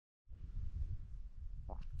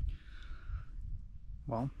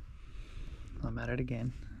Well, I'm at it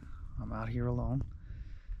again. I'm out here alone.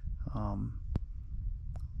 Um,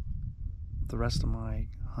 the rest of my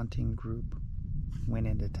hunting group went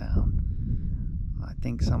into town. I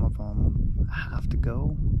think some of them have to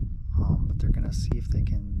go, but they're gonna see if they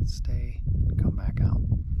can stay and come back out.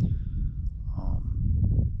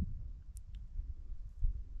 Um,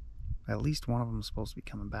 at least one of them is supposed to be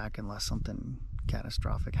coming back unless something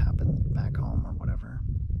catastrophic happens back home or whatever.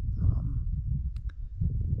 Um,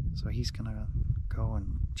 so he's gonna go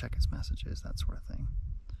and check his messages, that sort of thing.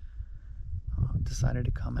 Decided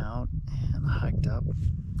to come out and hiked up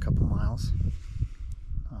a couple miles,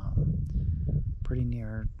 pretty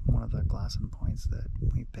near one of the glassing points that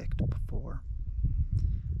we picked before.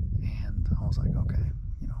 And I was like, okay,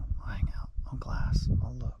 I'll hang out, I'll glass,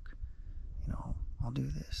 I'll look, I'll do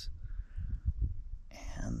this.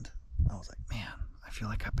 And I was like, man, I feel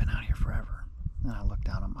like I've been out here forever. And I looked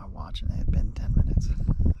down at my watch and it had been 10 minutes.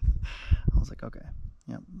 I was like, okay,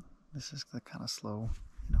 yep, this is the kind of slow,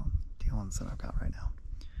 dealings that I've got right now.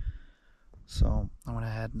 So I went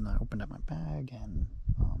ahead and I opened up my bag and,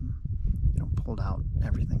 pulled out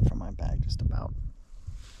everything from my bag, just about.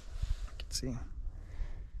 You can see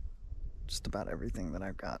just about everything that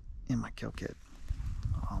I've got in my kill kit.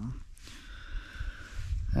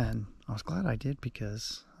 And I was glad I did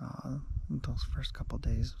because those first couple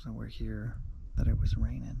days that we're here, that it was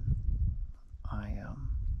raining, I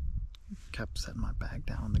kept setting my bag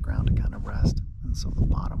down on the ground to kind of rest, and so the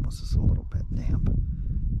bottom was just a little bit damp,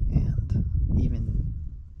 and even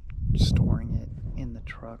storing it in the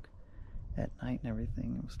truck at night and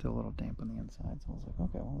everything, it was still a little damp on the inside. So I was like,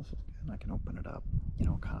 okay, well, this is good. I can open it up,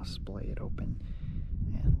 kind of splay it open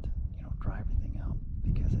and dry everything out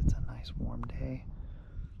because it's a nice warm day.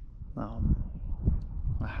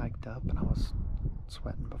 I hiked up and I was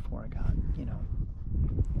sweating before I got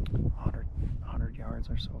 100 yards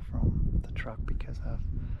or so from the truck because of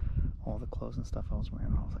all the clothes and stuff I was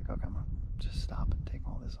wearing. I was like, okay, I'm gonna just stop and take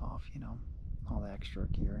all this off, all the extra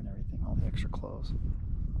gear and everything, all the extra clothes.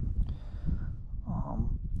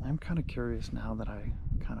 I'm kind of curious now that I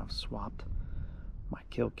kind of swapped my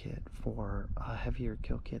kill kit for a heavier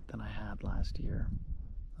kill kit than I had last year,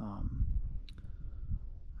 how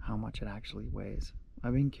much it actually weighs.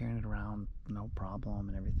 I've been carrying it around no problem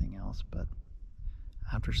and everything else, but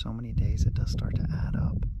after so many days it does start to add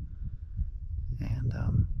up. And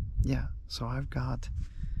yeah, so I've got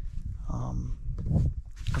a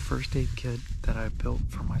first aid kit that I built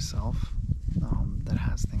for myself, that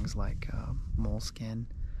has things like moleskin,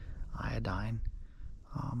 iodine,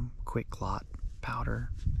 quick clot powder,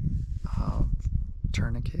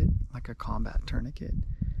 tourniquet, like a combat tourniquet.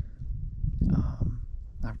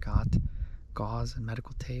 I've got gauze and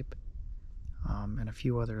medical tape, and a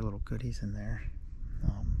few other little goodies in there.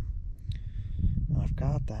 I've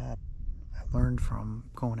got that. I learned from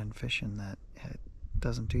going and fishing that it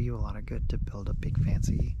doesn't do you a lot of good to build a big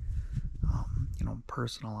fancy,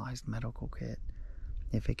 personalized medical kit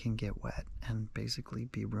if it can get wet and basically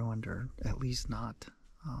be ruined, or at least not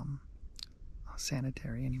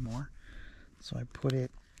sanitary anymore. So I put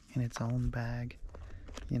it in its own bag,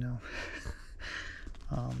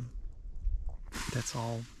 that's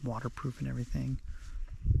all waterproof and everything.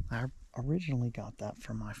 I originally got that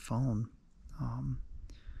from my phone.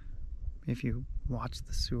 If you watch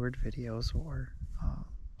the Seward videos, or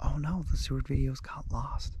oh no, the Seward videos got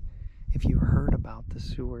lost. If you heard about the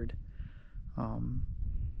Seward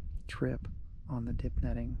trip on the dip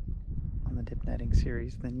netting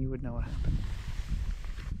series, then you would know what happened.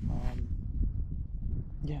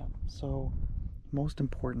 Yeah, so most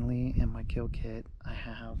importantly in my kill kit, I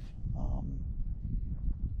have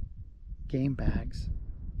game bags,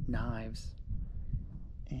 knives,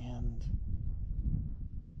 and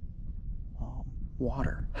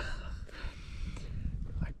water.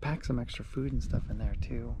 I packed some extra food and stuff in there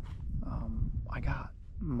too. I got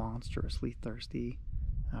monstrously thirsty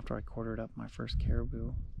after I quartered up my first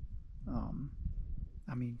caribou.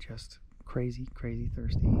 Just crazy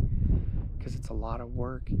thirsty, because it's a lot of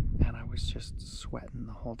work and I was just sweating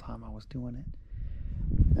the whole time I was doing it.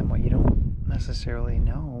 And what you don't necessarily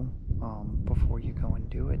know before you go and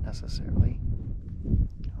do it necessarily,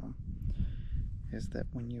 is that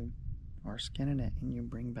when you are skinning it and you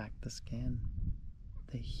bring back the skin,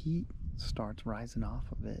 the heat starts rising off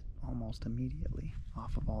of it almost immediately,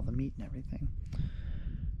 off of all the meat and everything.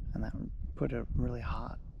 And that put a really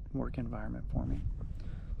hot work environment for me.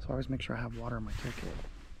 So I always make sure I have water in my kill kit.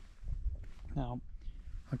 Now,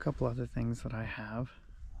 a couple other things that I have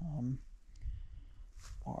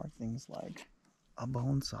are things like a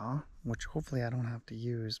bone saw, which hopefully I don't have to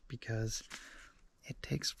use because it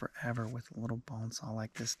takes forever with a little bone saw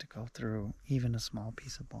like this to go through even a small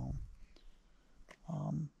piece of bone.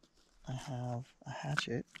 I have a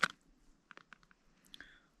hatchet,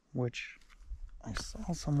 which I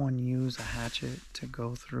saw someone use a hatchet to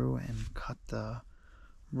go through and cut the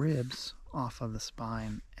ribs off of the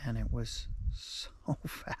spine, and it was so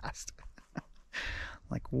fast.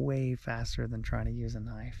 Like way faster than trying to use a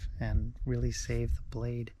knife, and really save the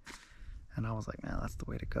blade. And I was like, man, that's the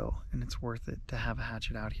way to go, and it's worth it to have a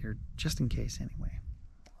hatchet out here just in case anyway.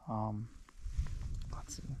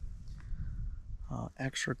 Let's see.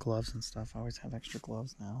 Extra gloves and stuff. I always have extra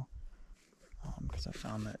gloves now, because I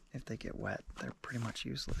found that if they get wet, they're pretty much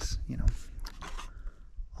useless. You know,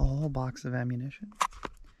 a whole box of ammunition.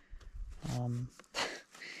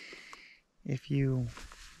 If you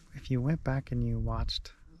went back and you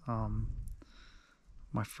watched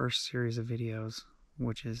my first series of videos,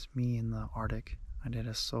 which is me in the Arctic, I did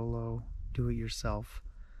a solo do-it-yourself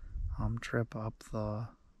trip up the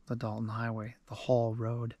Dalton Highway, the Hall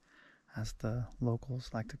Road, as the locals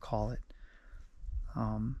like to call it.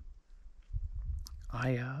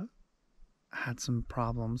 I had some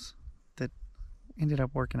problems that ended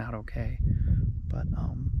up working out okay, but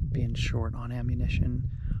being short on ammunition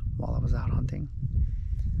while I was out hunting.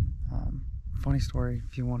 Funny story,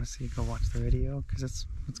 if you want to see, go watch the video, because it's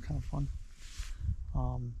kind of fun.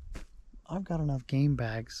 I've got enough game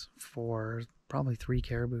bags for probably 3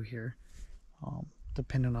 caribou here,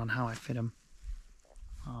 depending on how I fit them.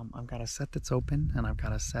 I've got a set that's open, and I've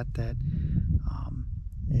got a set that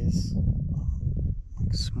is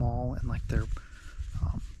like small, and like they're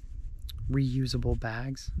reusable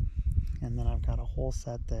bags. And then I've got a whole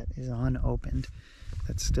set that is unopened,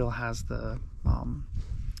 that still has the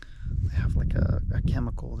they have like a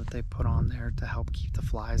chemical that they put on there to help keep the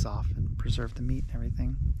flies off and preserve the meat and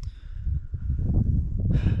everything.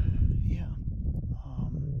 Yeah.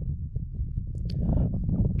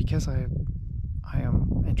 Because I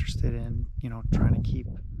am interested in, trying to keep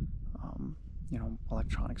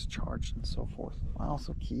electronics charged and so forth, I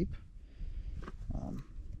also keep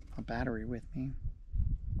a battery with me.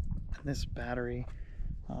 And this battery,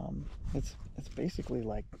 it's basically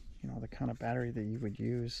like, the kind of battery that you would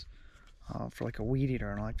use for like a weed eater,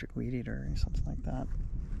 an electric weed eater or something like that.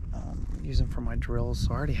 Use them for my drills,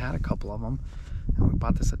 so I already had a couple of them, and we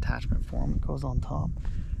bought this attachment for them. It goes on top,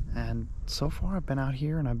 and so far I've been out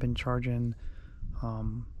here and I've been charging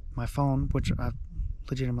my phone, which I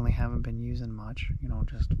legitimately haven't been using much.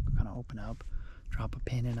 Just kind of open up, drop a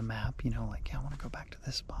pin in a map, like, yeah, I want to go back to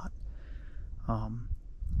this spot,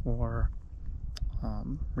 or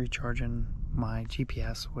recharging my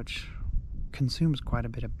GPS, which consumes quite a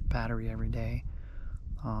bit of battery every day.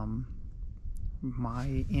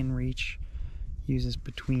 My inReach uses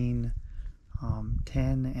between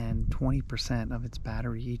 10 and 20% of its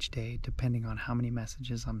battery each day, depending on how many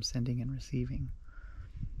messages I'm sending and receiving.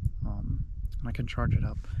 And I can charge it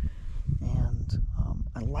up. And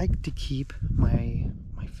I like to keep my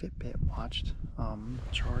Fitbit watch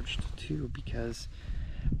charged too, because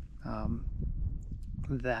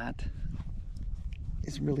that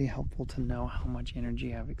is really helpful to know how much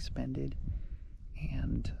energy I've expended,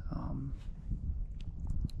 and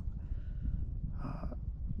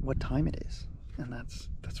what time it is. And that's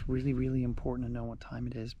really, really important to know what time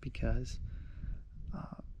it is, because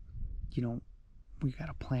we got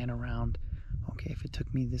to plan around, okay, if it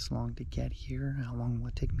took me this long to get here, how long will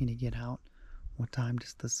it take me to get out? What time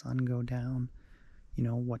does the sun go down?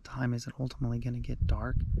 What time is it ultimately going to get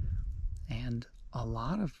dark? And a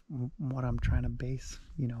lot of what I'm trying to base,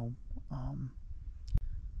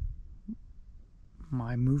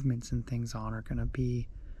 my movements and things on are going to be,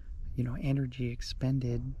 energy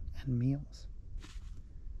expended and meals.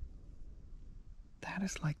 That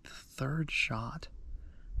is like the 3rd shot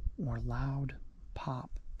or loud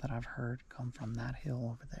pop that I've heard come from that hill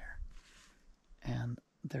over there. And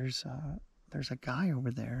there's a guy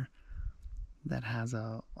over there that has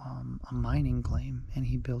a mining claim, and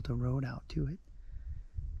he built a road out to it.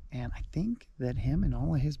 And I think that him and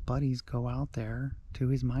all of his buddies go out there to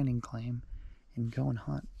his mining claim and go and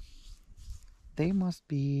hunt. They must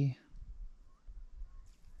be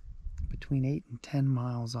between 8 and 10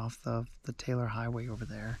 miles off the Taylor Highway over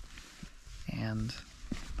there. And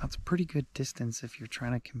that's a pretty good distance if you're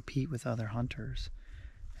trying to compete with other hunters.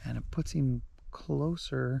 And it puts him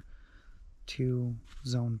closer to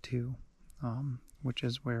Zone 2, which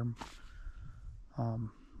is where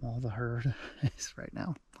all the herd is right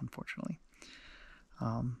now, unfortunately.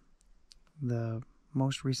 The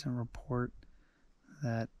most recent report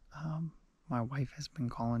that my wife has been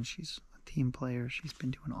calling, she's a team player, she's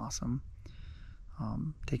been doing awesome.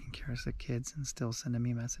 taking care of sick kids and still sending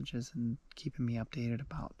me messages and keeping me updated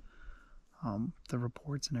about the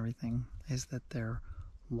reports and everything, is that they're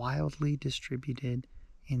wildly distributed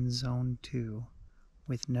in Zone 2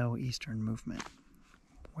 with no eastern movement,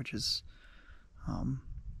 which is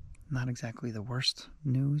not exactly the worst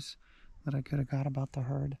news that I could have got about the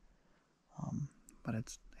herd, but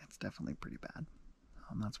it's definitely pretty bad.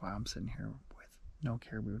 That's why I'm sitting here with no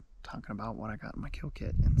caribou talking about what I got in my kill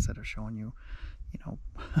kit instead of showing you,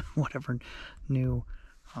 whatever new,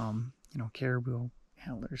 caribou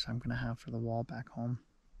antlers I'm going to have for the wall back home.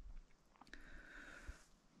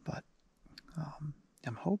 But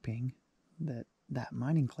I'm hoping that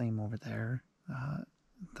mining claim over there,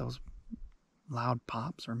 those loud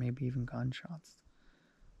pops or maybe even gunshots,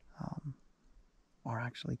 are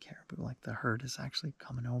actually caribou. Like the herd is actually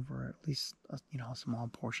coming over, at least a small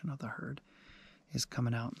portion of the herd is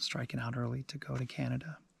coming out and striking out early to go to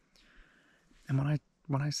Canada. And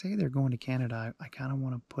when I say they're going to Canada, I kind of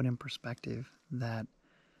want to put in perspective that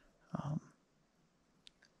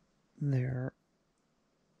they're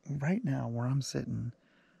right now where I'm sitting.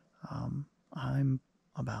 I'm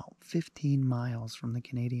about 15 miles from the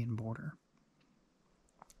Canadian border.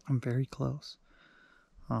 I'm very close.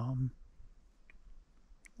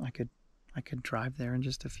 I could drive there in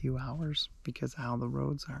just a few hours because how the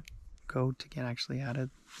roads go to get actually out of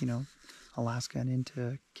Alaska and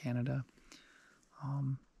into Canada.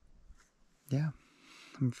 Yeah,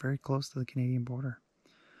 I'm very close to the Canadian border.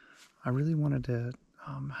 I really wanted to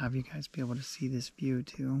have you guys be able to see this view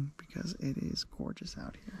too, because it is gorgeous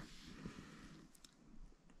out here.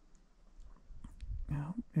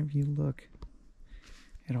 Now, if you look,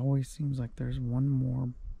 it always seems like there's one more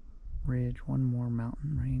ridge, one more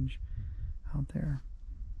mountain range out there.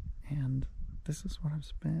 And this is what I've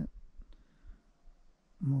spent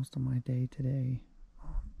most of my day today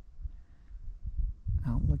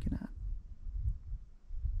out looking at.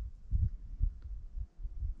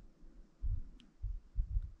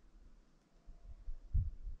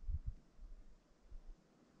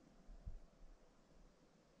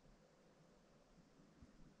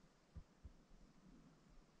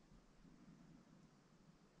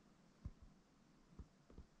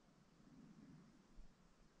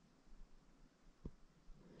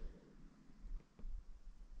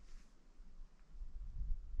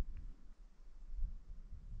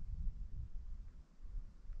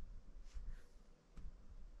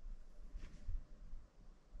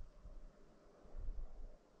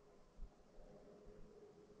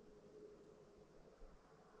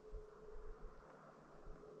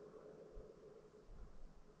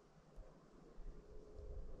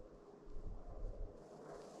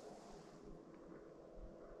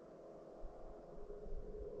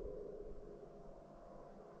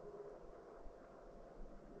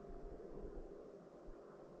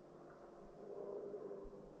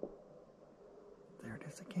 There it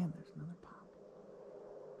is again. There's another pop.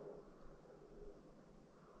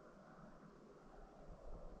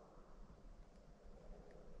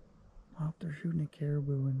 I hope they're shooting a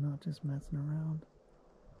caribou and not just messing around.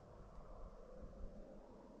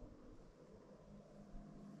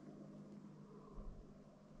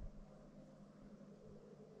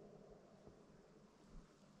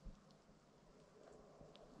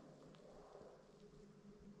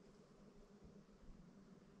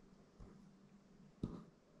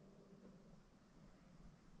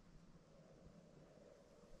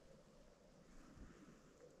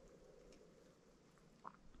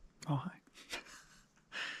 Oh, hi.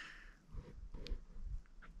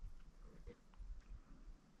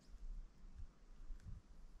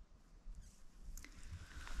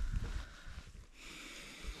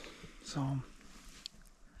 So,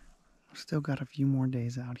 I've still got a few more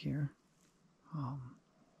days out here.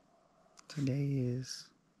 Today is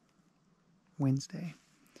Wednesday.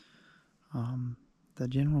 The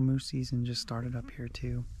general moose season just started up here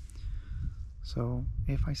too. So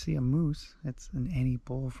if I see a moose, it's in any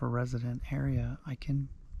bull for resident area, I can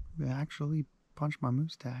actually punch my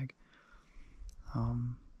moose tag.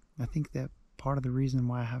 I think that part of the reason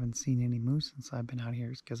why I haven't seen any moose since I've been out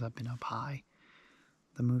here is because I've been up high.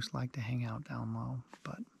 The moose like to hang out down low,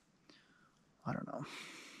 but I don't know.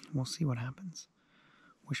 We'll see what happens.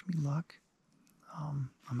 Wish me luck.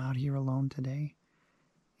 I'm out here alone today,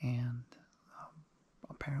 and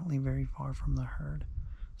apparently very far from the herd,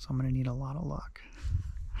 so I'm going to need a lot of luck.